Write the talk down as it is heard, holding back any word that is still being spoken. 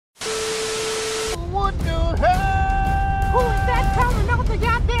what the hell? Who is that coming off the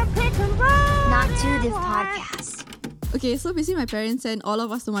goddamn pick and roll? Not to this podcast. Okay, so basically my parents sent all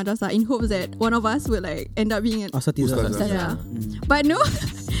of us to Madrasah in hopes that one of us would like end up being an Asatizah. yeah. But no,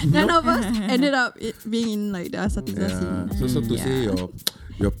 none of us ended up being in like the Asatizah scene. So to say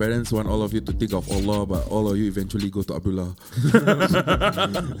your parents want all of you to think of Allah, but all of you eventually go to Abdullah.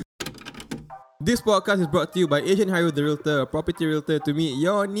 This podcast is brought to you by Agent Hairul, the realtor, a property realtor to meet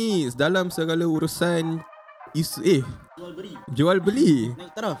your needs dalam segala urusan jual beli,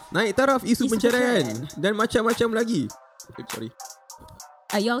 naik taraf, isu penceraian dan macam-macam lagi. Sorry.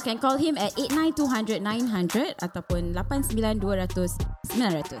 Y'all can call him at 89-200-900 ataupun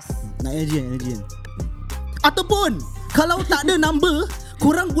 89-200-900. Nak agent. Ataupun kalau tak ada number,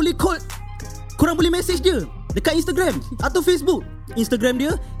 korang boleh call, korang boleh message dia dekat Instagram atau Facebook. Instagram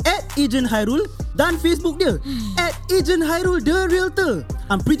dia @Agent Hairul dan Facebook dia @Agent Hairul the Realtor.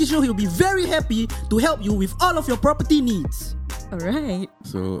 I'm pretty sure he'll be very happy to help you with all of your property needs. Alright.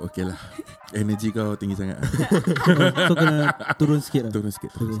 So okay lah, energy kau tinggi sangat. So kena turun sikit lah. Turun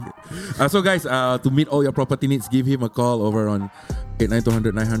sikit. So guys, to meet all your property needs, give him a call over on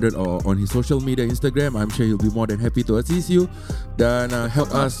 89-200-900 or on his social media Instagram. I'm sure he'll be more than happy to assist you dan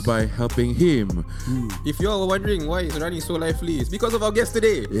help us by helping him. If you all were wondering why it's running so lively, it's because of our guest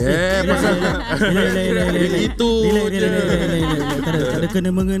today. Yeah, pasal itu je. Tak ada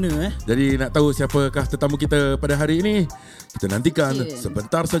kena-mengena Jadi nak tahu siapakah tetamu kita pada hari ini? Kita nantikan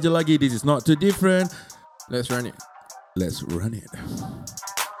sebentar saja lagi. This is not too different. Let's run it.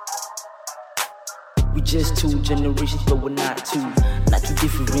 We just two generations, but we're not too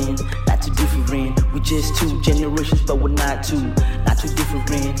different. We just two generations, but we're not too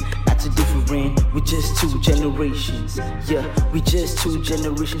different. We just two generations. Yeah, we just two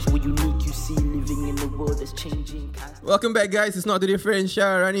generations. We're unique, you see, living in a world that's changing. Welcome back, guys. It's not too different.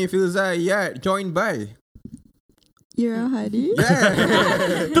 Shah, Rani, Filzah, joined by Iera, Hady.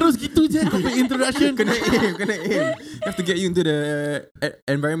 Yeah. Terus gitu je kau punya introduction. Kena aim. Have to get you into the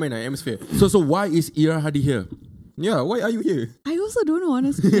environment, atmosphere. So why is Iera Hady here? Yeah, why are you here? I also don't know,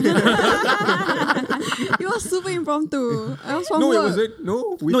 honestly. It was super impromptu. I was from work.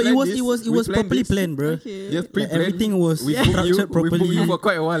 It was properly planned, bro. Okay. Yes, pre-planned. Everything was structured properly. We booked you for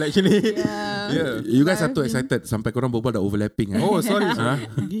quite a while, actually. Yeah. You guys are too excited sampai korang berbual dah overlapping. Oh, sorry.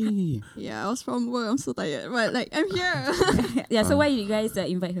 Yeah, I was from work. I'm so tired, but like I'm here. Yeah, so why you guys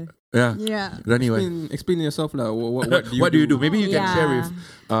invite her? Yeah. Rani, why? Explain yourself lah. What do you do? Maybe you can share with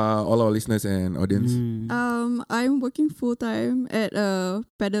all our listeners and audience. I'm working full time at a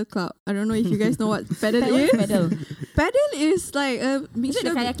paddle club. I don't know if you guys know what paddle is. Paddle is like a Is it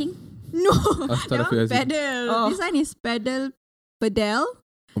the kayaking? No, that one paddle. Oh. This one is pedal.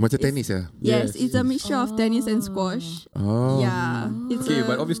 Macam tenis ya? Yes, it's a mixture of tennis and squash. Oh. Yeah. It's Okay,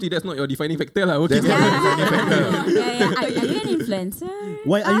 but obviously that's not your defining factor lah. Okay. That's not the defining factor. Yeah. Are you an influencer?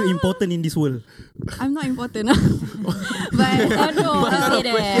 Why are you important in this world? I'm not important. But Don't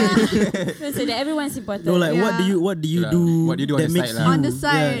say that. Everyone's important. No, like what do you do? What do you do on that the makes side you on the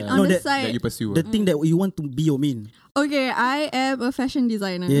side, yeah. on No, the that side. That you pursue. the thing that you want to be your main. Okay, I am a fashion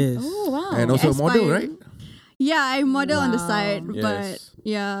designer. Yes. Oh, wow. And also a model, right? Yeah, I model on the side, Yes. but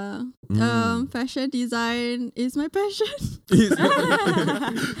yeah, fashion design is my passion.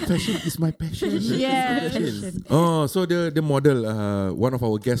 Fashion is my passion. Yeah. Oh, so the model, one of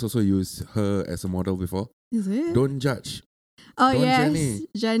our guests also used her as a model before. Is it? Don't judge. Oh Don yes,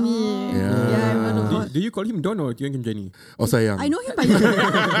 Jenny. Yeah. I model. Do you call him Don or do you call him Jenny? Oh sayang. I know him by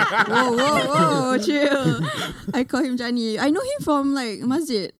whoa, chill. I call him Jenny. I know him from like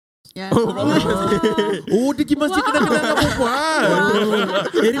masjid. Yeah. Oh, dia pergi masjid kenal-kenal dengan perempuan.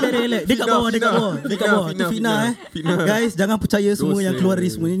 Relax. Dia kat bawah. Itu fitnah. Guys, jangan percaya semua yang keluar dari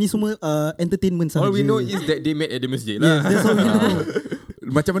semua. Ini semua entertainment sahaja. All we know is that they met at the masjid lah. That's all we know.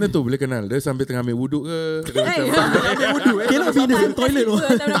 Macam mana tu boleh kenal? Dia sambil tengah ambil wuduk ke? Cannot be in the same toilet.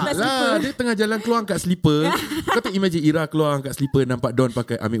 Tak lah, dia tengah jalan keluar angkat slipper. Kau tak imagine Iera keluar angkat slipper, nampak Don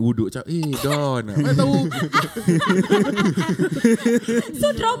pakai ambil wuduk. Macam, Don, mana tahu.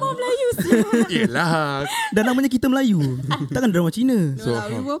 So drama Melayu sih. Yelah. Dan namanya kita Melayu. Takkan drama Cina. So,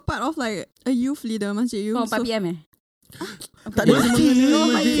 we were part of like a youth leader, masjid youth. Oh, 4 PM Tak ada Masjid.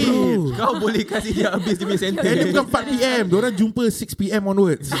 Kau boleh kasih dia habis dia punya sentence. Dia bukan 4 PM. Diorang jumpa 6 PM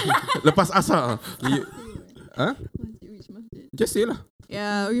onwards. Lepas asar. Just say lah.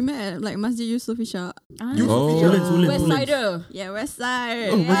 Yeah, we met at like Masjid Yusof Ishak. Sulen. West Sider. Yeah, West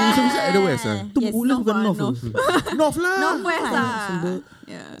Side. Oh, Masjid Yusof Ishak ada West lah. Tu Woodlands bukan North. North lah. Northwest lah.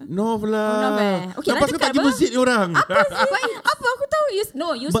 Yeah. North lah. Okay, lepas kau tak pergi masjid ni orang. Apa aku tahu?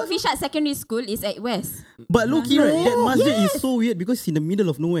 Yusof Ishak Secondary School is at West. But look here, that masjid is so weird because it's in the middle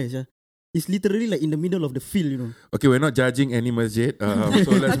of nowhere. It's literally like in the middle of the field, you know. Okay, we're not judging any masjid.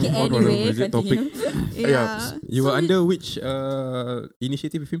 So let's Okay, move on to the anyway, masjid topic. Yeah. You were under which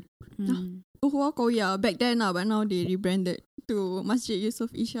initiative with him? Uhwa Koya back then but now they rebranded to Masjid Yusof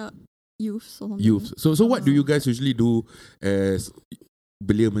Isha Youth or something. Youth. So what do you guys usually do as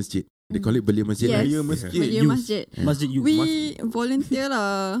belia masjid? They call it belia masjid. Yes. right? Belia masjid. Belia Masjid. Masjid youth. We volunteer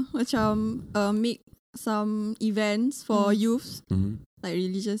lah, macam make some events for youths, Mhm. like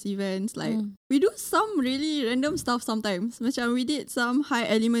religious events. Like we do some really random stuff sometimes. Macam we did some high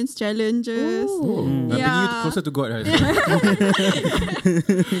elements challenges. Bring you Yeah. closer to God, right?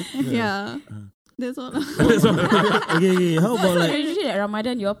 Yeah. That's all. Okay. How about So like usually at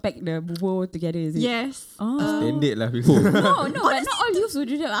Ramadan, you all pack the bubur together, is it? Yes. Oh. Standard lah. No, but not all youths would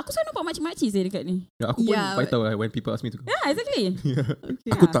do that. Aku selalu nampak makcik-makcik saya dekat ni. Aku pun Yeah, paitau lah when people ask me to go. Yeah, exactly.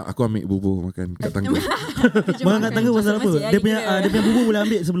 Okay. Aku ambil bubur makan kat tangga. makan kat tangga pasal apa? Masjid Dia punya lagi dia punya bubur boleh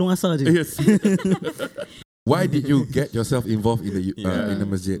ambil sebelum asar je. Yes. Why did you get yourself involved in the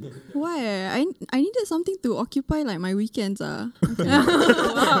masjid? Why? I needed something to occupy like my weekends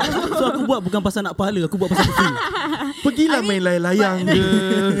So aku buat bukan pasal nak pahala, aku buat pasal feel. Pergilah main layang-layang je.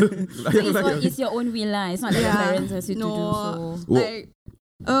 So it's your own will lah. It's not like your parents ask you to do so. Like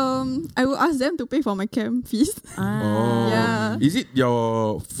I will ask them to pay for my camp fees. Oh. Yeah. Is it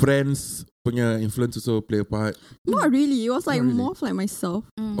your friends punya influence also play a part? Not really. It was like Not really. more of like myself.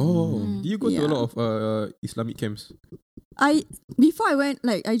 Oh. Do you go to a Yeah. lot of Islamic camps? Before I went,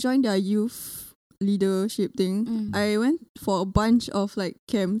 like I joined their youth leadership thing. I went for a bunch of like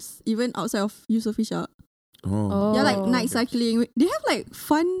camps, even outside of Yusof Isha. Oh. Yeah, like night cycling. They have like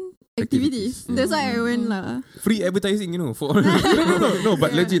fun activities. That's why I went lah. Free advertising, you know, for No,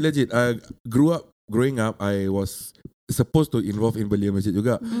 but legit. Growing up, I was supposed to involve in belia masjid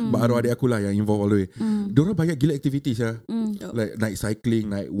juga. But adik aku lah yang involve all the way. Diorang banyak gila activities ya. Like night cycling,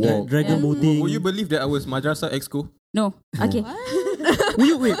 night walk. Dragon boating. Will you believe that I was Madrasah exco? No. Okay.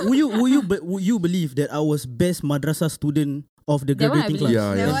 Would you believe that I was best madrasah student of the That one I graduating believe.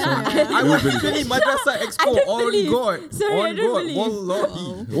 class? Yeah. I was literally Madrasah exco I don't on believe. God. Sorry, on I don't God. believe. Wallahi.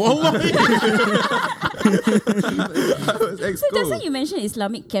 Wallahi. I was So exco. just now you mentioned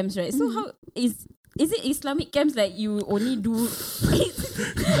Islamic camps, right? So how is it Islamic camps that you only do?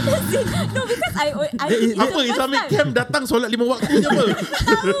 No, because I Apa Islamic camp datang solat 5 waktu je apa?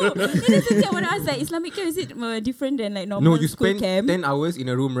 That's the thing I want to ask. Like Islamic camp, is it different than like normal No, you school spend camp? 10 hours in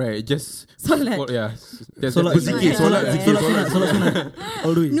a room, right? Just Solat. Yeah. Solat Berzikir, solat. sunat.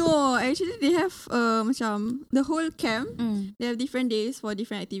 All the way. No, actually they have macam the whole camp. They have different days for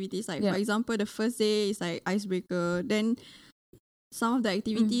different activities. Like for example, the first day is like icebreaker. Then some of the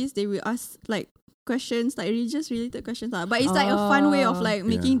activities they will ask like questions, like religious related questions lah. But it's like a fun way of like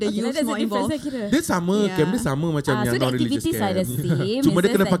making the Okay, youth that's more the difference involved. kira. Dia sama, camp dia sama macam So yang the non-religious activities are the camp. same. Cuma it's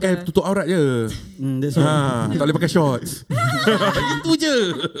dia kena just pakai like tutup aurat je. That's all. Tak boleh pakai shorts. Itu je.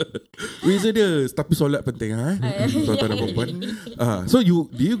 Beza dia. Tapi solat penting tuan-tuan dan perempuan. So do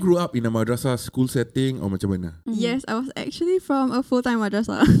you grow up in a madrasah school setting or macam mana? Yes, I was actually from a full-time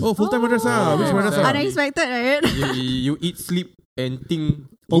madrasah. Oh, full-time madrasah. Which madrasah? Unexpected, right? You eat, sleep and think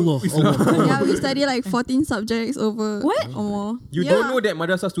Allah. Yeah, we study like 14 subjects over What? or more. You don't know that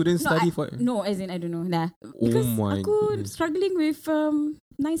madrasah students study for No, as in I don't know. Nah. Oh Because my aku goodness. struggling with 9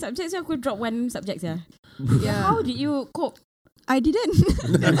 subjects, so aku drop 1 subject ya. Yeah. How did you cope? I didn't.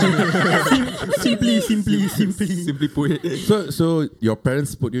 Simply put. So your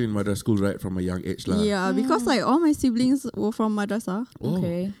parents put you in madrasah school right from a young age lah. Yeah, because like all my siblings were from madrasah.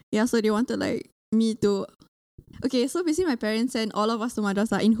 Okay. Yeah, so they wanted like me to. Okay, so basically my parents sent all of us to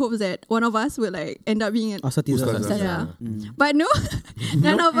madrasah in hopes that one of us would like end up being an Asatizah. Ustazah. yeah. But no,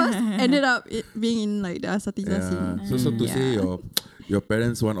 none of us ended up being in like the asatizah scene. So to say your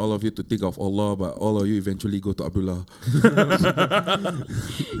parents want all of you to think of Allah, but all of you eventually go to Abdullah.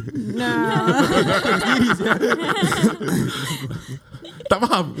 Nah. Tak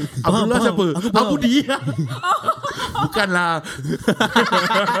faham? Abdullah faham. siapa? Aku faham. Abu Dia. Bukanlah.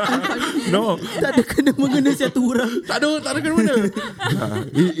 No. Tak ada kena-mengena satu orang. Tak ada kena-mena.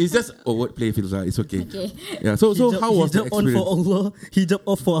 It's just wordplay feels lah. It's okay. Okay. Yeah. So how was the hijab on for experience? Allah, hijab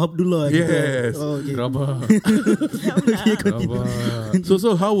off for Abdullah. Yes. Oh, okay. Rabah. Okay, continue.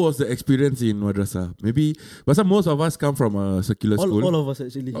 So how was the experience in madrasah? Maybe, pasal most of us come from a secular school. All of us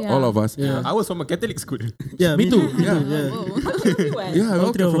actually. Yeah. All of us. Yeah. I was from a Catholic school. Yeah, Me too. Me Yeah. too. Yeah. Yeah, we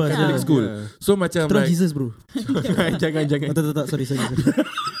all three come of from us. Catholic Yeah. school. Yeah. So macam Terus like Jesus bro. Jangan. Tak, sorry.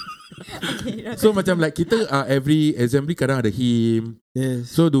 So macam like kita every assembly kadang ada hymn.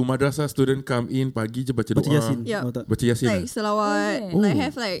 Yes. So do madrasah student come in pagi je baca doa. Baca Yasin. Yeah. Oh, tak. Baca Yasin. Like selawat, Oh. like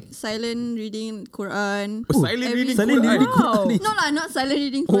have like silent reading Quran. Silent reading Silent Quran. reading Quran ni. No lah, not silent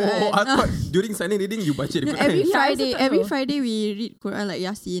reading Oh, Quran. I thought during silent reading you baca the No, Quran. every Friday we read Quran like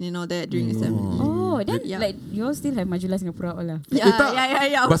Yasin and all that during assembly. Oh, then Yeah. like you all still have majulah Singapura all lah. Yeah, tak.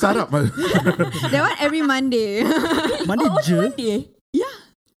 yeah. of Bahasa course. Arab. That one every Monday. Monday je. Yeah.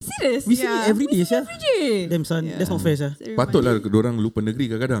 Serious? We see it every day, Syah. Every day. Damn son, Yeah. that's not fair, Syah. Patutlah dorang lupa negeri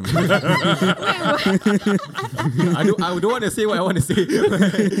kadang-kadang. I don't want to say what I want to say.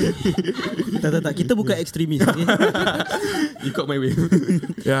 Tak. Kita bukan ekstremis, okay? You got my way.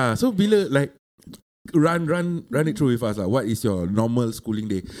 Yeah, so bila like run it through with us lah. What is your normal schooling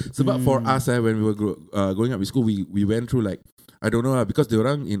day? Sebab for us when we were growing up in school, we went through like I don't know lah, because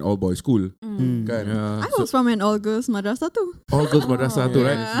diorang in all boys school kan. I was from an all girls madrasah too. All girls madrasah tu,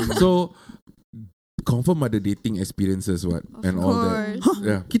 right? Yeah. So confirm ada dating experiences what and all that. course.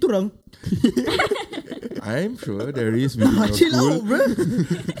 Yeah, Kita orang. I'm sure there is within your Chill school. out, bro.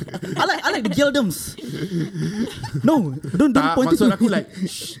 I like the girldoms. No, don't Tak, point it maksud to aku me. like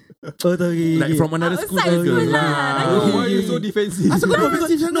Okay. from another school Outside girl school lah. Oh, why you so defensive?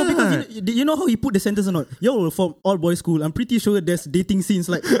 No, because you know how he put the sentence or not? Yo, from all boys school, I'm pretty sure there's dating scenes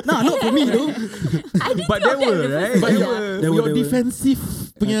like, nah, not for me though. But there were, right? But There your were. defensive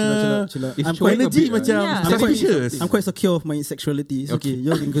punya Chill out. It's I'm showing quite, a energy bit, macam Yeah. suspicious. I'm quite secure of my sexuality. It's okay,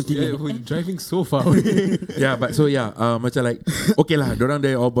 you can continue. We're driving so far. Yeah, but so yeah, macam like okay lah, dorang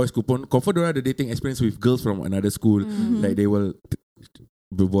dari all boys school pun confirm dorang ada dating experience with girls from another school. Like they will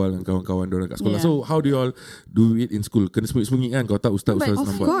berbual dengan kawan-kawan dorang kat sekolah. Yeah. So how do you all do it in school? Kena sembunyi-sembunyi kan? Kau tak ustaz-ustaz Of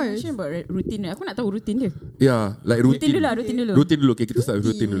nampak. course. About rutin dia. Aku nak tahu rutin dia. Yeah, like Rutin routine. dulu. Rutin dulu. Okay, kita start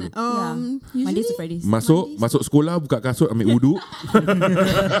with routine dulu. Mondays to Usually Fridays. Masuk sekolah, buka kasut, ambil wuduk.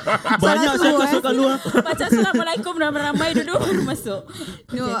 Banyak saya kasut kat luar. Baca Assalamualaikum ramai-ramai duduk baru masuk.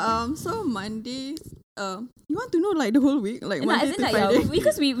 No, so Mondays. You want to know like the whole week, like Nah, Monday as in to like, Friday?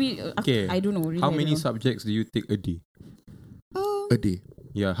 because we Okay. I don't know. Really, How I many don't know. subjects do you take a day? A day.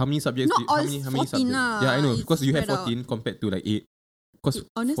 Yeah, how many subjects? Not all how many 14 subjects? lah. Yeah, I know. It's Because you have spread 14 compared to like 8. Because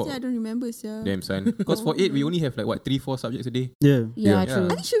Honestly, I don't remember, sir. damn son. Because for 8 we only have like what 3-4 subjects a day. Yeah. Yeah, Yeah. true.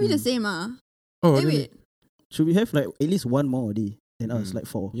 I think should be the same, Oh, wait. Should we have like at least one more a day than us, like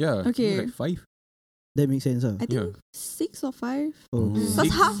 4? Yeah. Okay. Like 5. That makes sense, I think 6 or 5. Oh. Because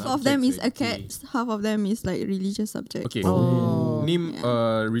Six half of them is subjects, acad, half of them is like religious subjects. Okay. Oh. Name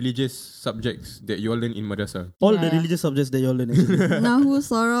Yeah. religious subjects that you all learn in madrasah. All the Yeah. religious subjects that you all learn. Actually. Nahu,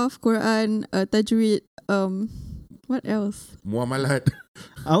 Saraf, Quran, Tajweed, what else? Muamalat.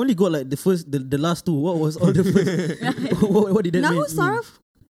 I only got like the last two. What was all the first? what did that Nahu, mean? Saraf,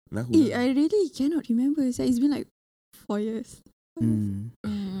 Nahu. I really cannot remember. It's been like 4 years.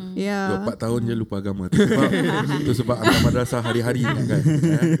 Yeah. 4 tahun je lupa agama tu sebab anak madrasah hari-hari ingat kan.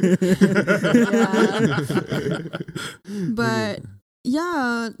 But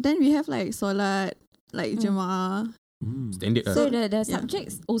yeah, then we have like solat, like jemaah. Standard lah. So the yeah.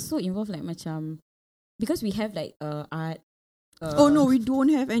 subjects also involve like macam, because we have like art. Oh no, we don't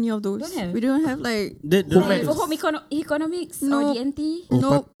have any of those. Don't have? We don't have like Home Like ec. for home economics No. or DNT.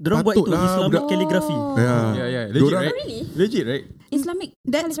 Diorang buat itu patutlah Islamic budak- calligraphy. Yeah. Yeah. Legit, Dorang- right? Really? Legit, right? Islamic.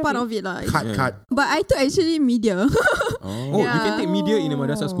 that's part of it lah. Cut. But I took actually media. Oh, you Yeah. can take media in a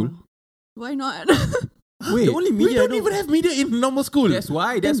madrasah school. Why not? Wait, The only We media I don't know. even have media in normal school. that's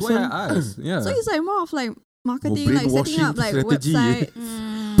why I asked. Yeah. So it's like more of like marketing, Oh, like setting up like brainwashing strategy. website.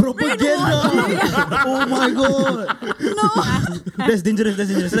 Propaganda. Oh my god. No, That's dangerous.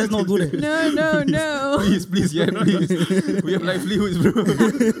 Let's not go there. no. please, yeah, please. We have livelihoods, bro.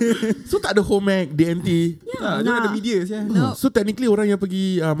 So tak ada home ec, DNT. Dia ada media, yeah. No, So technically orang yang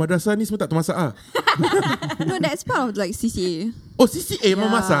pergi madrasah ni semua tak termasak no, that's part of like CCA. Oh, CCA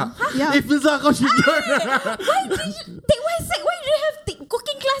memasak. Yeah. Eh, Filzah kau should join. Take one sec. Why do you have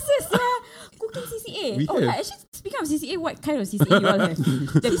cooking classes? Yeah, cooking CCA. We Oh, have. yeah, actually speaking of CCA, what kind of CCA you all have?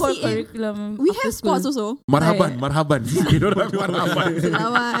 The core CCA. curriculum. We after have school. sports also. Marhaban. CCA dorang marhaban.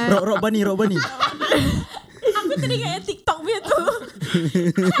 Selawat. Rock bunny. Aku teringat yang TikTok punya tu.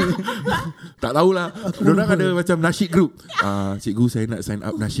 Tak tahulah. Dorang ada macam nasyid group. Cikgu saya nak sign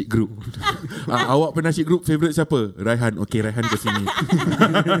up nasyid group. Awak penasyid group favourite siapa? Raihan. Okay, Raihan ke sini.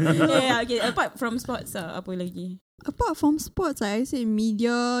 Yeah, okay. Apart from sports, apa lagi? Apart from sports, I say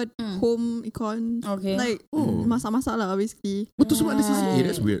media, home econ. Okay. Like masak-masak lah basically. Betul semua ada CCA.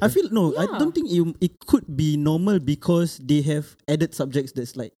 That's weird. I feel I Yeah. don't think it could be normal because they have added subjects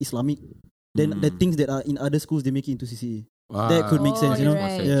that's like Islamic. Then the things that are in other schools they make it into CCA. That could make sense, you know.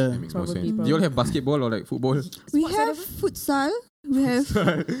 right. Yeah. That makes more Probably, sense. Do you all have basketball or like football? We have futsal. We have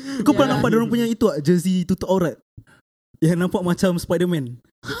Kau pernah nampak diorang punya itu tak? Jersey tutup aurat yang nampak macam Spider-Man.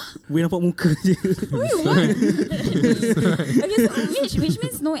 Boleh nampak muka je. Okay, so which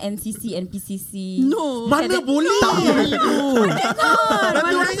means no NCC, NPCC. no. Mana boleh? Tak boleh.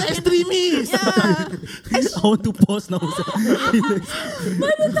 Tapi orang ekstremis. I want to pause now.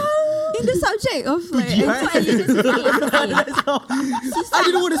 In the subject of like I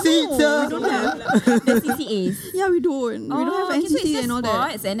didn't want to say it. we don't have. The CCAs. Yeah, we don't. We don't have Okay, so it's NCC just and all that.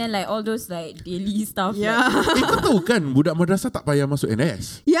 sports and then like all those like daily stuff. Yeah. Kau tahu kan budak madrasah tak payah masuk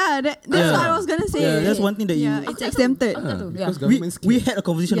NS. Yeah, that's Yeah. what I was gonna say. Yeah, that's one thing that you. Yeah, it's exempted. Yeah. Because We government we scheme. had a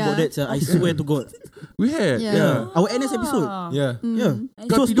conversation about that. I swear to God. We had. Yeah. Yeah. Our NS episode. Yeah. Yeah. It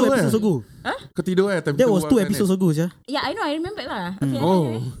Kau was 2 tidur episodes ago. Kau tidur time That kita was buat 2 NS. episodes ago, yeah. Yeah, I know. I remember lah. Okay, Oh.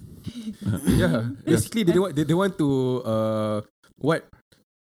 anyway. Yeah. Basically, they want to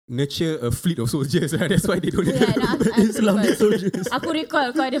nurture a fleet of soldiers. That's why they don't. Yeah, no, Islamic soldiers. Aku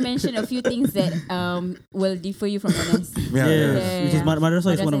recall kau ada mention a few things that will defer you from NS. Yeah, yeah. Yes, which is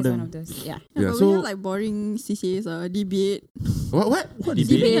Madrasah is one of them. those. Yeah. Yeah, But so we have like boring CCAs, what? debate. What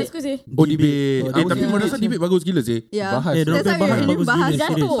Debate aku say. Oh, debate. Oh, Tapi debate. madrasah debate bagus gila sih. Yeah. Bahas. Yeah, That's dorang why punya we bahas need bagus bahas gila,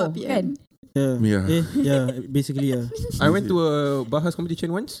 serious. Jatuh kan? Yeah. Yeah. Basically, yeah. I went to a bahas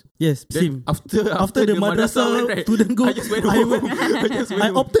competition once. Yes, Then same. after the madrasah went, right, student go, I just went I home. went- I just went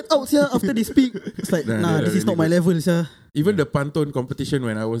I home. opted out here after they speak. It's like, Nah, this is really not my good. level, sir. Even the pantun competition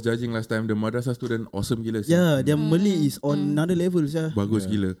when I was judging last time, the madrasah student awesome gila sih. Yeah, their Malay is on another level, sir. Bagus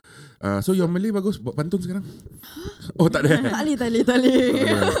gila. So your Malay bagus buat pantun sekarang? Oh tak ada. Tak boleh.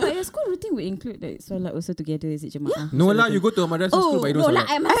 But your school routine would include like solat also together, is it jemaah? No lah, you go to a madrasah school, but you don't No lah,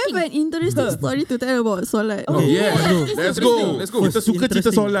 solat. I'm I have asking. an interesting story to tell about solat. Oh yeah, let's go. Let's go. Kita suka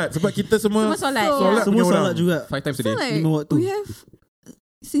cerita Interesting. solat sebab kita semua Semua solat. solat Semua punya orang. salat juga. 5 times a So day. like 5 waktu. we have,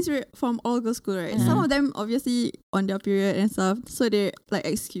 since we're from all girls school, right? Some of them obviously on their period and stuff, so they like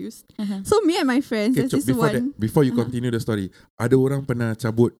excused. So me and my friends, Okay, there's this before one. you continue the story, ada orang pernah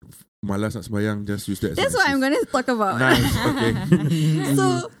cabut malas nak sembahyang, just use that. as That's an what I'm excuse. gonna talk about. Nice. Okay. So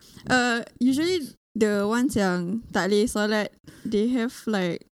usually the ones yang tak boleh solat, they have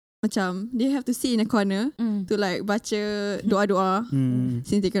like macam they have to sit in a corner to like baca doa-doa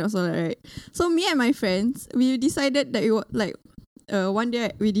since they cannot solat, right? So me and my friends, we decided that it was like one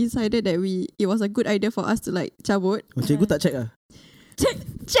day we decided that it was a good idea for us to like cabut. Oh, cikgu tak check lah.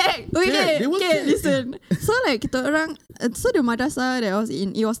 Check. Okay, they will check. listen. So like kita orang, so the madrasah that I was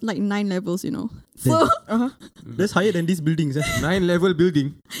in, it was like 9 levels, you know. So That's higher than these buildings. 9-level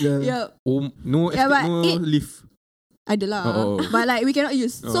building. yeah, Oh, no, Yeah, but no it- lift. adalah. Oh. But like we cannot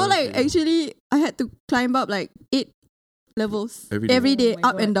use. So Oh, like okay. actually I had to climb up like 8 levels Every day. every day, Oh my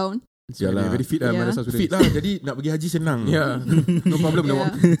up and down. Yalah. Very fit Yeah. madrasah student. Fit lah. Jadi nak pergi haji senang. Yeah. No problem. No.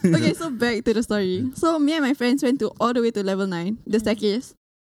 Yeah. Okay, so back to the story. So me and my friends went to all the way to level 9, the staircase.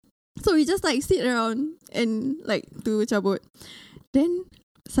 So we just like sit around and like to cabut. Then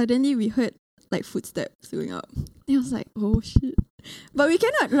suddenly we heard like footsteps going up. And I was like, oh shit. But we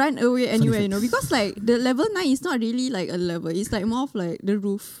cannot run away anywhere, you know, because like the level 9 is not really like a level. It's like more of like the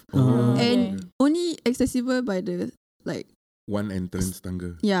roof. And only accessible by the like, One entrance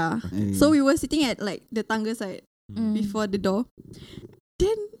tangga. yeah. So we were sitting at like the tangga side before the door.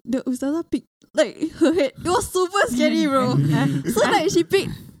 Then the ustazah picked like her head. It was super scary, bro. So like she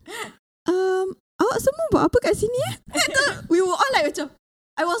picked, awak semua buat apa kat sini eh? We were all like macam,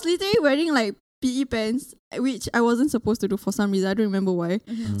 I was literally wearing like PE pants, which I wasn't supposed to do for some reason. I don't remember why.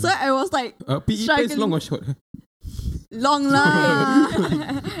 So I was like PE pants struggling. long or short? Long lah.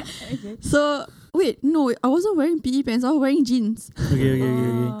 So wait, no, I wasn't wearing PE pants. I was wearing jeans.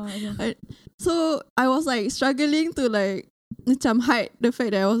 Okay. So I was like struggling to like macam hide the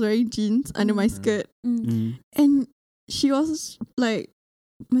fact that I was wearing jeans under my skirt. And she was like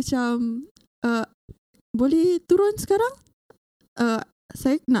macam boleh turun sekarang?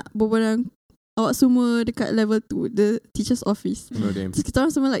 Saya nak berbual dengan awak semua dekat level 2, the teacher's office. No, damn. Terus kita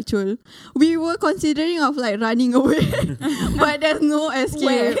orang semua like chul. We were considering of like running away, but there's no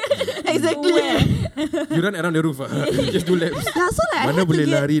escape. Exactly. You run around the roof. Just do laps. Yeah, so like I Mana had to boleh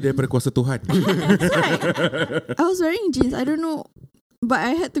get, lari daripada kuasa Tuhan? so like, I was wearing jeans. I don't know, but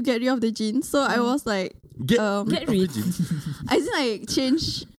I had to get rid of the jeans. So I was like, Get rid. I didn't like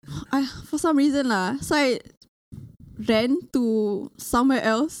change. For some reason lah. So I ran to somewhere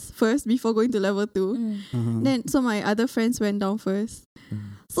else first before going to level 2. Then so my other friends went down first.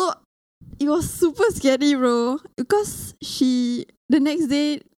 So it was super scary, bro. Because the next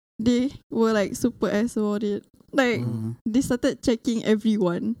day they were like super ass about it. Like they started checking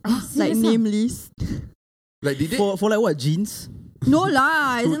everyone, like serious name list. Like did they? For like what, jeans? No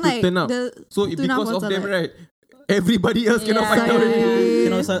lah, isn't To like turn up. So because of them, right, everybody else cannot fight out already.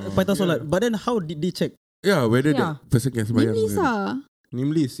 Cannot paitao solat. But then how did they check? Yeah, whether that person can sembahyang.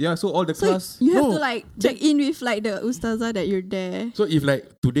 Name list. Yeah, so all the So class. you have to like check in with like the ustazah that you're there. So if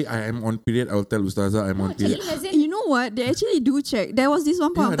like today I am on period, I'll tell ustazah I'm on period. You know what? They actually do check. There was this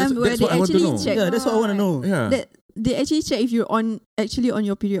one point of time where they actually check. Yeah, that's what I want to know. Yeah. They actually check if you're actually on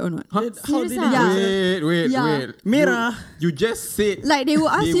your period or not. How did they Wait. Merah. You just said. Like they will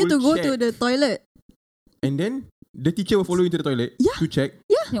ask They you to will go check. to the toilet. And then the teacher will follow you to the toilet to check.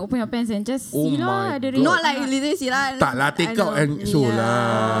 You open your pants and just Oh see my lah. The God. result. Not like literally see lah. Tak lah, take out and show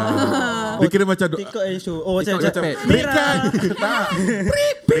lah. Oh, Dia kira macam Take out and show. Oh, Take out macam the pad. merah.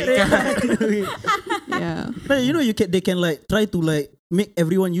 Yeah. But you know they can like try to like make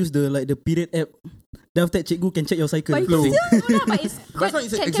everyone use the period app. Then after that, cikgu can check your cycle. But flow. But it's But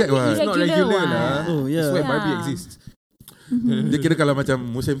it's not quite exact one. It's not regular lah. Oh, yeah. That's why Yeah. Barbie exists. Dia kira kalau macam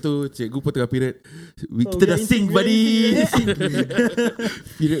musim tu cikgu pun tengah period. Kita we dah are sync in sync, buddy. we are in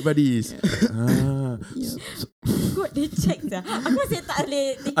Period buddies. good. They check dah. Aku masih tak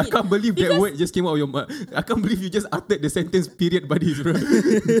boleh take I it. can't believe that word just came out of your mouth. I can't believe you just uttered the sentence period buddies, bro.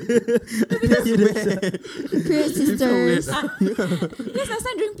 Period sisters. Because last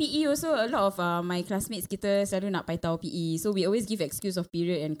time during PE also a lot of my classmates kita selalu nak paitao PE. So we always give excuse of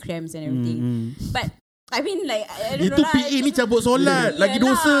period and cramps and everything. But I mean like I don't Itu know lah. PE ni cabut solat. Lagi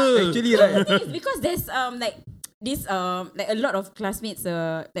Yalah. dosa. Actually, right. The thing is because there's like this like a lot of classmates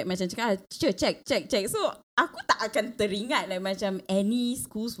like macam cakap sure check. So aku tak akan teringat like macam any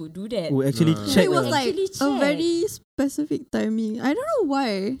schools would do that. Oh, actually So check. it was lah. like Actually a check. very specific timing. I don't know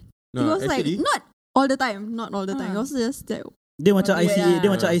why. It was like actually, not all the time. Not all the time. It was just that. Dia macam Oh, ICA, yeah. dia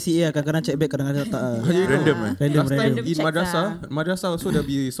macam ICA lah. Kadang-kadang check back, kadang-kadang tak. Random Random. last time Random in checks madrasah also there'll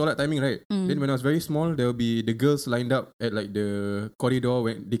be solat timing, right? Then when I was very small, there'll be the girls lined up at like the corridor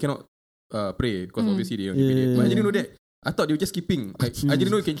when they cannot pray because obviously they on the period. But I didn't know that. I thought they were just skipping. Like I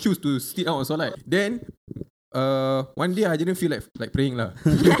didn't know you can choose to sit out on solat. Then one day I didn't feel like praying lah.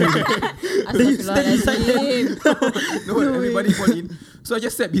 Astaghfirullahaladzim. No, everybody fall in. So I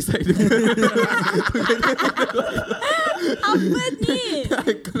just sat beside them. Apa ni?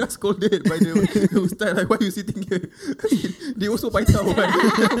 I kena scolded by the ustaz, like, why you sitting here? They also paitao.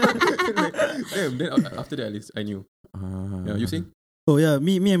 Damn. Then after that at least I knew. Yeah, you saying? Oh yeah,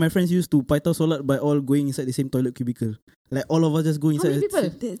 me and my friends used to paitao solat by all going inside the same toilet cubicle. Like all of us just go How inside. many people?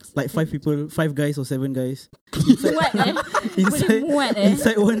 Like 5 people, 5 guys or 7 guys. Muat Inside, Boleh muat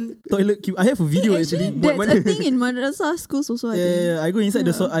inside one toilet cube. I have a video actually. That's a thing in madrasah schools also. I think. Yeah, I go inside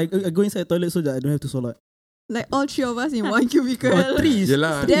I go inside toilet so that I don't have to solat. Like all 3 of us in one cubicle. Oh, 3 is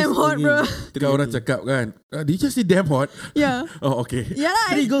Yelah. Damn hot, bro. Kan orang cakap kan, did you just say damn hot? Yeah. Oh, okay. Yeah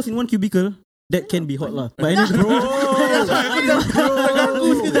lah. 3 girls in one cubicle. That can be hot lah. But anyway,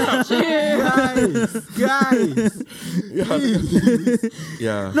 Guys.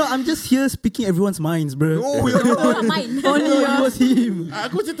 Yeah. no, I'm just here speaking everyone's minds, bro. Oh, you're Not mine. Only it was him.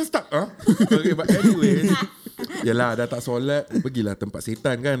 Aku macam terstuck. Okay, but anyway. Yelah, dah tak solat, pergilah tempat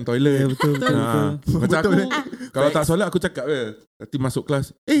setan kan, toilet. Ya, betul. Macam aku, kalau tak solat aku cakap nanti masuk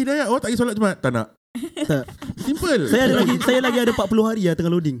kelas, Dayat, awak tak pergi solat Jumaat? Tak nak. Tak. Simple. Saya lagi ada 40 hari lah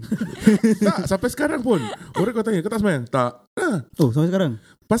tengah loading. Tak, sampai sekarang pun. Orang kau tanya, kau tak sembahyang? Tak. Oh, sampai sekarang.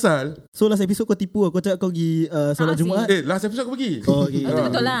 Pasal So last episode kau tipu aku cakap kau pergi solat Jumaat. last episode aku pergi. Oh, okay.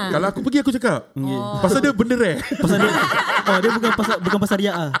 Betul lah. Kalau aku pergi aku cakap. Pasal dia benda rare. Pasal dia dia bukan pasal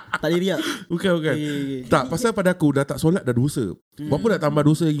riak ah. Tak ada riak. Bukan. Okay. Tak, pasal pada aku dah tak solat dah dosa. Berapa dah tambah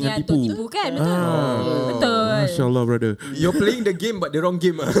dosa lagi dengan Ya, tipu. tipu kan. Betul. Masya Allah, brother. You're playing the game but the wrong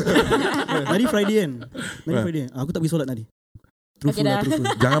game. Hari Friday kan. Aku tak pergi solat tadi. Truthful Okay lah, dah. truthful.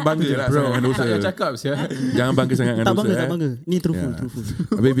 Jangan bangga lah sangat dengan dosa. Tak payah cakap sia. Jangan bangga sangat dengan Tak dosa. bangga, tak bangga. Ni truthful, Ya. truthful.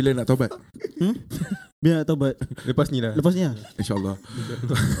 Habis bila nak taubat? Biar nak taubat. Lepas ni lah. Lepas ni lah. InsyaAllah.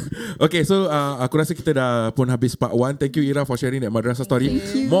 Okay, so aku rasa kita dah pun habis part 1. Thank you Iera for sharing that madrasah story.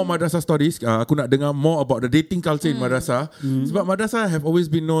 More madrasah stories. Aku nak dengar more about the dating culture in madrasah. Sebab madrasah have always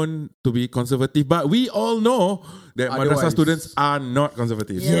been known to be conservative, but we all know that madrasah Otherwise. students are not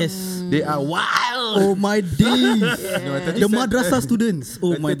conservative. Yes. They are wild. Oh my days. The madrasah students.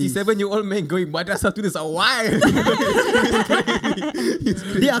 Oh my days. 37-year-old men going madrasah students are wild.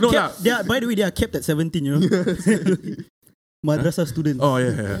 They are No kept. They are, by the way, they are kept at 17. You know. Madrasah students. Oh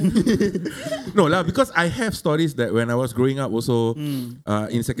yeah. No lah, because I have stories that when I was growing up also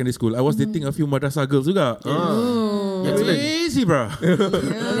in secondary school, I was dating a few madrasah girls juga. Crazy bro.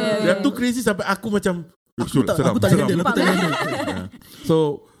 They are too crazy sampai aku macam Aku tak handle.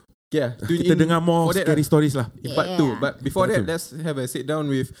 So Yeah, Kita dengar more scary stories lah. In part 2. But before that, let's have a sit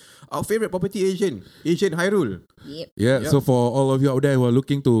down with our favorite property agent, Agent Hairul. Yeah, so for all of you out there who are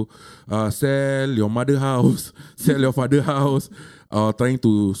looking to sell your mother house, sell your father house, trying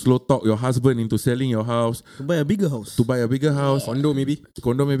to slow talk your husband into selling your house, To buy a bigger house. Condo maybe,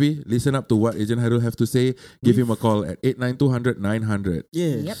 listen up to what Agent Hairul have to say. Give him a call at 89200-900.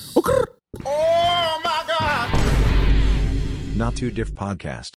 Yeah. Oh my God! Not Too Diff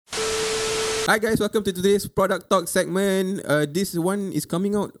Podcast. Hi guys, welcome to today's product talk segment. This one is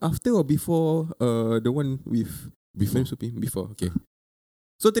coming out after or before the one with Before. Okay.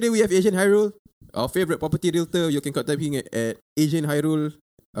 So today we have Agent Hairul, our favorite property realtor. You can contact him at Agent Hairul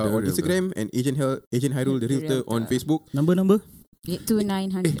on Instagram and Agent Hairul the realtor on Facebook. Number?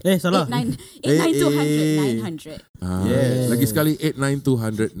 82900. Salah. 89200 900. Yes. Lagi sekali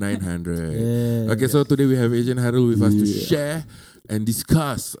 89200-900. Okay, so today we have Agent Hairul with us to share and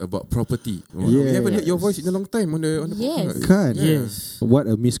discuss about property. We haven't heard your voice in a long time on the Yes. Kan? Yes.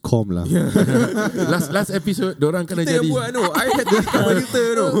 What a miscom lah. Last episode dorang kena Kita jadi yang buat I had to become a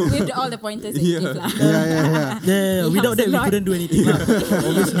realtor With all the pointers that you give lah. Yeah. Without that, we couldn't do anything lah.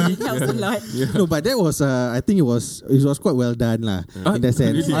 Obviously. Helps a lot. No, but that was I think it was quite well done lah. In that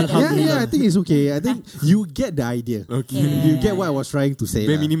sense. Yeah, I think it's okay. I think you get the idea. Okay. You get what I was trying to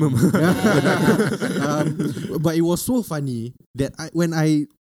say. Bare minimum. But it was so funny that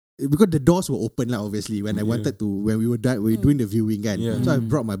because the doors were open lah, obviously when I wanted to, when we were doing the viewing kan. So I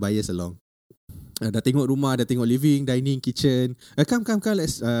brought my buyers along. Dah tengok rumah, dah tengok living, dining, kitchen. Come,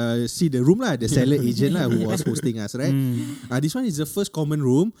 let's see the room lah. The seller agent lah who was hosting us, right? This one is the first common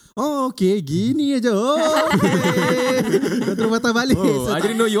room. Oh, okay, gini aja. Oh, okay. Terus patah balik. Oh, I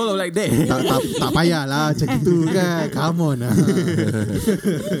didn't know you all are like that. Tak payah lah macam itu kan. Come on lah.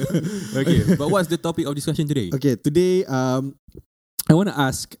 Okay, but what's the topic of discussion today? Okay, today I want to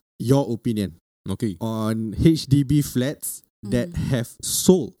ask your opinion on HDB flats that have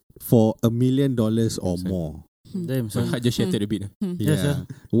sold for $1 million or more. Damn, My heart just shattered a bit. Yeah.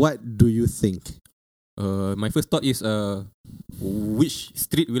 What do you think? My first thought is which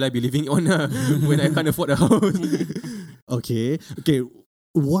street will I be living on when I can't afford a house? Okay.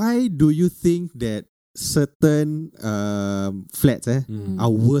 Why do you think that certain flats are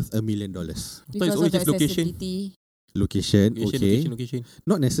worth $1 million? Because Because of the accessibility. Location.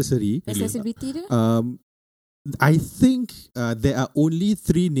 Not necessary. Accessibility dia? I think there are only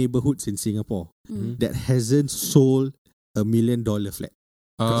 3 neighborhoods in Singapore that hasn't sold $1 million flat.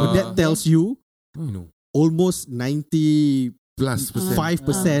 So that tells you almost 90+%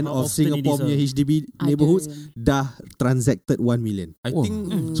 of Singapore punya HDB neighborhoods dah transacted 1 million. I think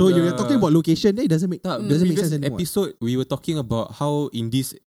so. You're talking about location. It doesn't make sense anymore. Episode we were talking about how in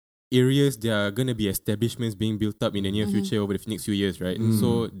these areas there are going to be establishments being built up in the near future over the next few years, right?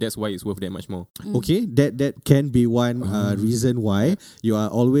 So that's why it's worth that much more. Okay, that can be one reason why you are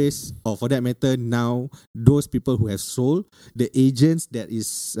always, or for that matter now, those people who have sold, the agents that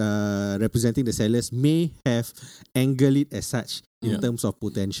is representing the sellers may have angled it as such in terms of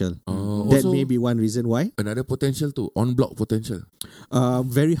potential. That may be one reason why. another potential too, on block potential.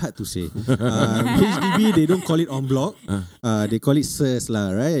 Very hard to say. HDB, they don't call it en bloc. They call it SIRS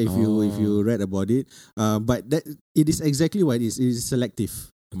lah, right? If you read about it, but that it is exactly what it is. It is selective.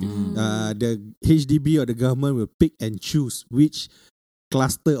 The HDB or the government will pick and choose which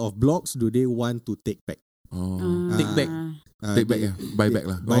cluster of blocks do they want to take back. Take back. Buy back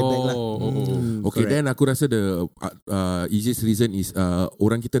lah. Okay, correct. then aku rasa the easiest reason is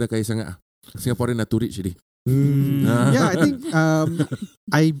orang kita dah kaya sangat. Singaporean dah too rich already. Yeah, I think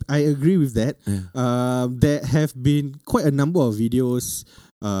I agree with that. There have been quite a number of videos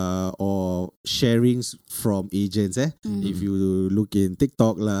or sharings from agents. If you look in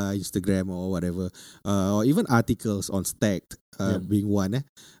TikTok lah, Instagram or whatever, or even articles on Stacked being one.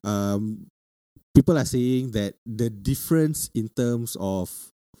 People are saying that the difference in terms of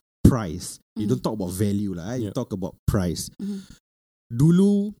price, you don't talk about value lah, you talk about price.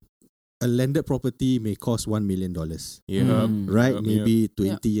 Dulu, a landed property may cost $1 million. Right? Maybe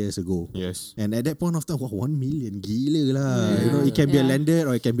 20 years ago. Yes. And at that point of time, 1 million, gila lah. You know, it can be a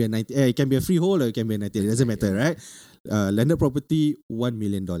landed or it can be a 90. It can be a freehold or it can be a 90. It doesn't matter, right? Landed property, $1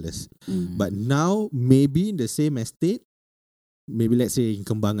 million. But now, maybe in the same estate, maybe let's say in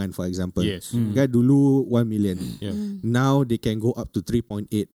Kembangan, for example. Yes. Dulu 1 million. Now they can go up to 3.8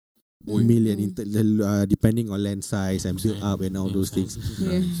 million, depending on land size and build up and all those things.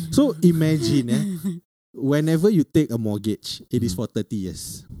 So imagine, whenever you take a mortgage, it is for 30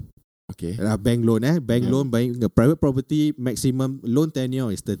 years. Okay. Bank loan, bank loan, buying a private property, maximum loan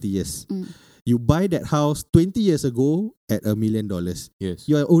tenure is 30 years. You buy that house 20 years ago at $1 million. Yes.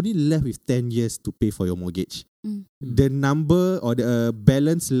 You are only left with 10 years to pay for your mortgage. Mm. The number or the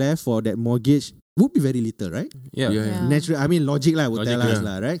balance left for that mortgage would be very little, right? Yeah. Natural, I mean, logic lah would Logic, tell us yeah.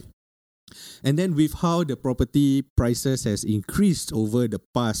 lah, right? And then with how the property prices has increased over the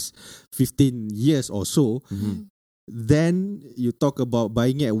past 15 years or so, then you talk about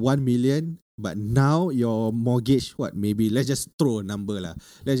buying it at 1 million, but now your mortgage, maybe let's just throw a number lah.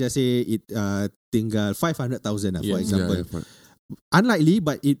 Let's just say it tinggal 500,000 for example. Unlikely,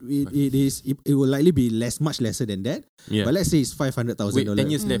 but it will likely be much lesser than that. Yeah. But let's say it's $500,000. Wait, 10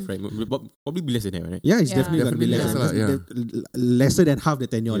 years left, right? Probably be less than that, right? Yeah, it's definitely going to be Definitely lesser than half the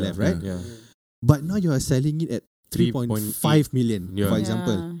tenure left, right? Yeah. But now you are selling it at 3.5 million, for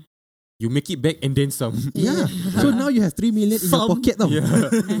example. You make it back and then some. Yeah. So now you have 3 million in your pocket tau.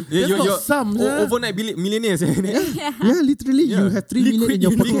 You're overnight millionaires. Yeah, literally you have 3 million in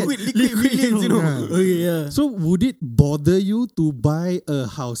your pocket. Liquid millions, you know. So would it bother you to buy a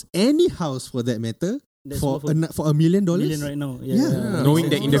house, any house for that matter, for $1 million? Million right now. Yeah. Knowing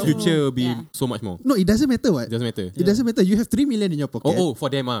that in the future will be so much more. No, it doesn't matter what. It doesn't matter. It doesn't matter. You have 3 million in your pocket. For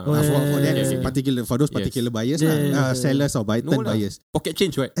them For that particular, for those particular buyers sellers or buyers. Pocket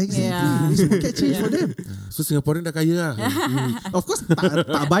change, right? Exactly. It's pocket change for them. So Singaporean dah kaya lah. Of course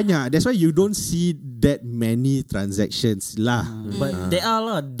tak banyak. That's why you don't see that many transactions lah. But there are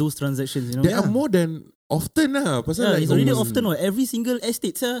lah those transactions, you know. There are more than often lah. Pasal like it's already often. Every single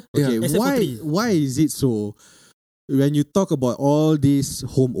estate, sir. Okay, why is it so? When you talk about all these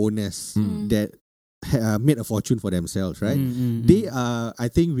homeowners that made a fortune for themselves, right? They are, I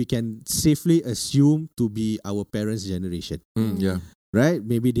think we can safely assume to be our parents' generation. Yeah. Right?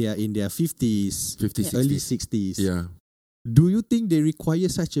 Maybe they are in their 50s, 50s, early 60s. Yeah. Do you think they require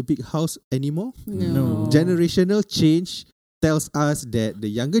such a big house anymore? No. Generational change tells us that the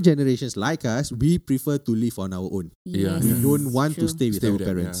younger generations like us, we prefer to live on our own. Yeah. We don't want to stay with Stay our with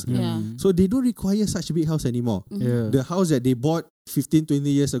them, parents. Yeah. So they don't require such a big house anymore. The house that they bought 15, 20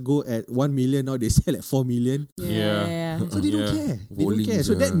 years ago at 1 million, now they sell at 4 million. Yeah. So they don't care. They don't care.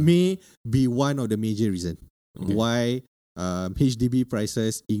 So that may be one of the major reasons why HDB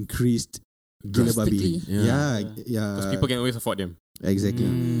prices increased gila babi. Yeah. Because people can always afford them. Exactly.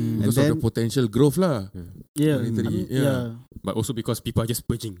 And Because of the potential growth lah. Yeah. But also because people are just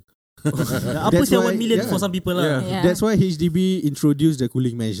purging. Apa sih 1 million for some people lah. That's why HDB introduced the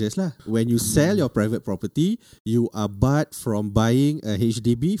cooling measures lah. When you sell your private property, you are barred from buying a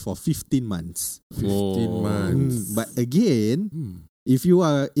HDB for 15 months. 15 months. But again, if you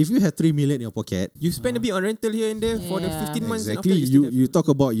have 3 million in your pocket, you spend a bit on rental here and there for the 15 months. Exactly. You talk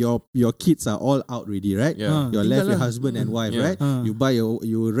about your kids are all out already, right? You're left with husband and wife, right? You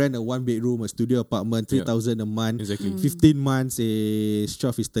rent a 1-bedroom, a studio apartment, 3,000 a month. Exactly. 15 months is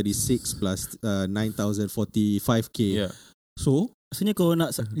 12 is 36 plus 9,000, 45k. So maksudnya kau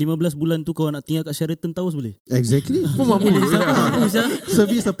nak 15 bulan tu kau nak tinggal kat Sheraton Towers boleh? Exactly.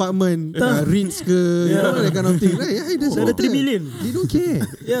 Service apartment, rinse ke, you know, that kind of thing, right? Yeah, it doesn't matter. 3 million. They don't care.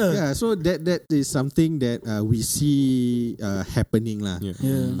 So that is something that we see happening lah.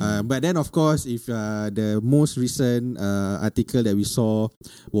 But then of course, if the most recent article that we saw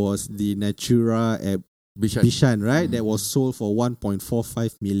was the Natura at Bishan, right? That was sold for 1.45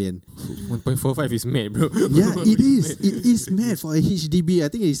 million. 1.45 is mad, bro. Yeah, it is. It is mad for a HDB. I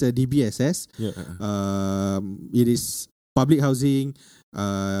think it's a DBSS. It is public housing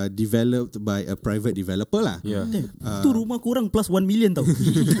developed by a private developer lah. Tu rumah kurang plus 1 million tau.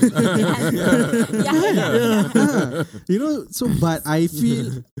 You know, so but I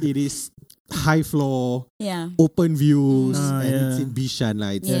feel it is high floor, open views, and it's in Bishan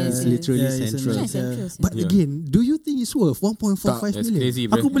lah. It's literally central. But again, do you think it's worth 1.45 million?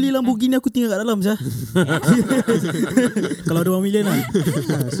 Crazy, bro. Aku beli Lamborghini, aku tinggal kat dalam sah. Kalau ada 1 million lah.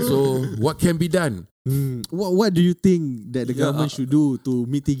 So what can be done? What do you think that the government should do to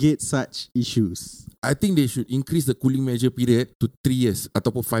mitigate such issues? I think they should increase the cooling measure period to 3 years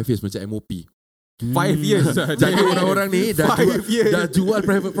ataupun 5 years macam MOP. 5 years. Jadi orang-orang ni dah jual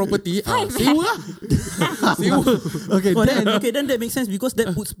private property, sewa. Then that makes sense because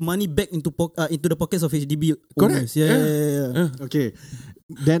that puts money back into the pockets of HDB owners. Correct. Yeah. Okay.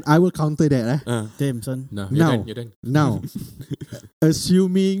 Then I will counter that. Damn, son. You're done. Now,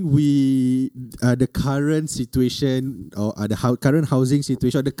 assuming the current situation or the current housing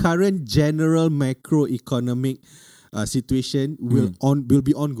situation, or the current general macroeconomic situation will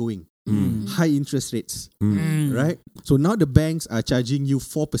be ongoing. High interest rates, right? So now the banks are charging you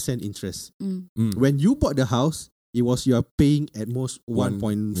 4% interest. When you bought the house, it was you are paying at most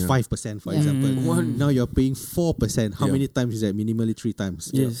 1.5%, for example. Now you're paying 4%. How many times is that? Minimally 3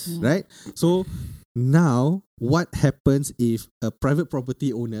 times. Yes. Right? So now what happens if a private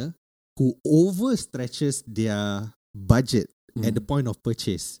property owner who overstretches their budget at the point of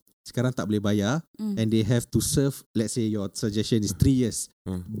purchase, sekarang tak boleh bayar, and they have to serve, let's say your suggestion is 3 years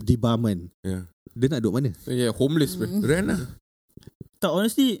debarment. Dia nak duduk mana? Homeless rent lah. Tak,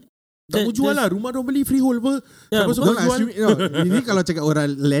 honestly, tak mau jual lah. Rumah diorang beli freehold apa. Siapa suka jual? Ini kalau cakap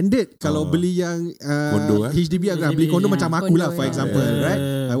orang landed, kalau beli yang kondo, HDB agak beli kondo macam aku lah, for example,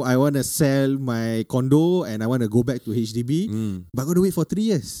 right? I want to sell my condo and I want to go back to HDB, but I got to wait for 3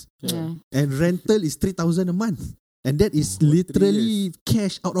 years. And rental is 3,000 a month. And that is literally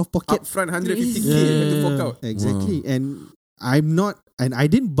cash out of pocket. Upfront 150k to fork out. Exactly. And I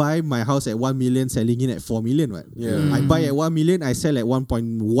didn't buy my house at 1 million, selling it at 4 million. What? I buy at 1 million, I sell at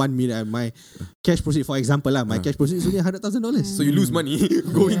 1.1 million. My cash proceed, for example, my cash proceed is only $100,000. So you lose money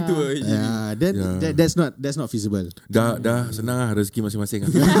going to a then that's not feasible. Dah senang lah, rezeki masing-masing lah.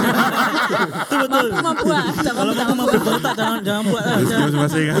 Betul. Mampu lah. Kalau mampu, kalau tak jangan buat lah. Rezeki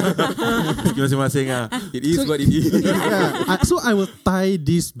masing-masing lah. Rezeki masing-masing lah. It is what it is. So I will tie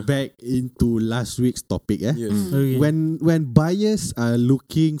this back into last week's topic. Okay. When buyers are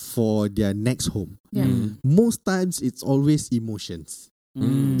looking for their next home, most times it's always emotions.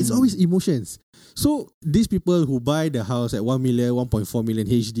 It's always emotions. So these people who buy the house at 1 million, 1.4 million,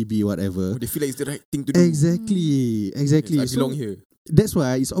 HDB, whatever, they feel like it's the right thing to do. Exactly. Yes, I belong here. That's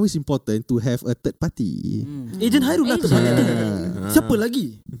why it's always important to have a third party. Agent Hairul lah third party. Siapa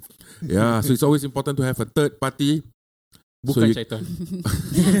lagi? So it's always important to have a third party. Bukan syaitan.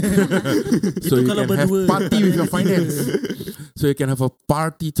 So you can have party with your finance. So you can have a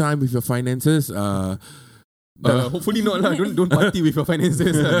party time with your finances. Hopefully not lah. Don't party with your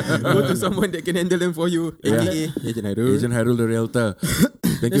finances. Go to someone that can handle them for you. AKA Agent Hairul. Agent Hairul the realtor.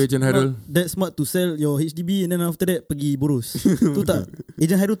 Thank you, Agent Hairul. That's smart to sell your HDB and then after that pergi boros. Tu tak.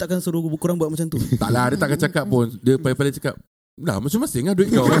 Agent Hairul takkan suruh korang buat macam tu. Tak lah, dia takkan cakap pun. Dia paling cakap, dah masing-masing lah duit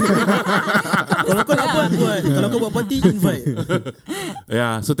kau. Kalau kau nak buat, kalau kau buat party, invite.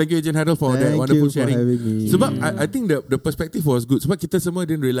 So thank you, Agent Hairul, for that wonderful sharing. Me. Sebab I think the perspective was good. Sebab kita semua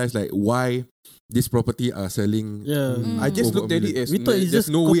didn't realize like why this property are selling. I just looked at it as we thought it's just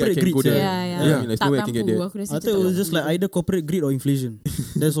no way I can corporate go greed. there. There's no way I can get there. I thought it was just like either corporate greed or inflation.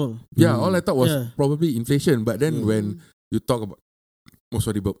 That's all. All I thought was probably inflation. But then when you talk about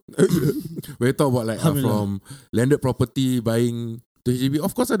when you talk about like from landed property buying to HDB, of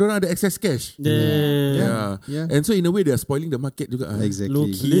course I don't have the excess cash. And so in a way they are spoiling the market juga.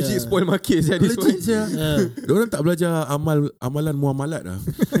 Exactly. Legit spoil market. Legit saya. Diorang tak belajar amalan muamalat lah.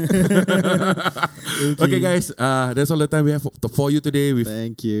 Okay guys, that's all the time we have for you today with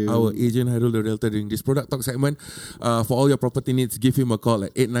our Agent Hairul the realtor during this product talk segment. For all your property needs, give him a call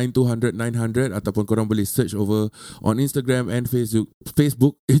at 89200-900 ataupun korang boleh search over on Instagram and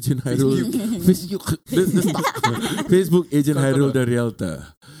Facebook Agent Hairul. Facebook Agent Hairul the realtor.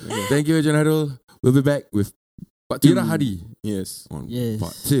 Thank you, Agent Hairul. We'll be back with Iera Hady. Yes. On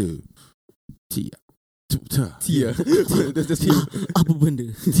part 2. Tia. Apa benda?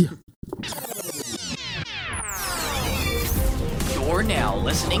 Tia. You're now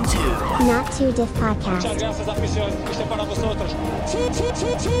listening to Not Too Diff Podcast. What's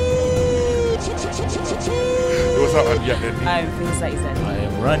up, Adi? I'm Faisal.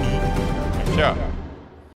 I am Rani. Sure.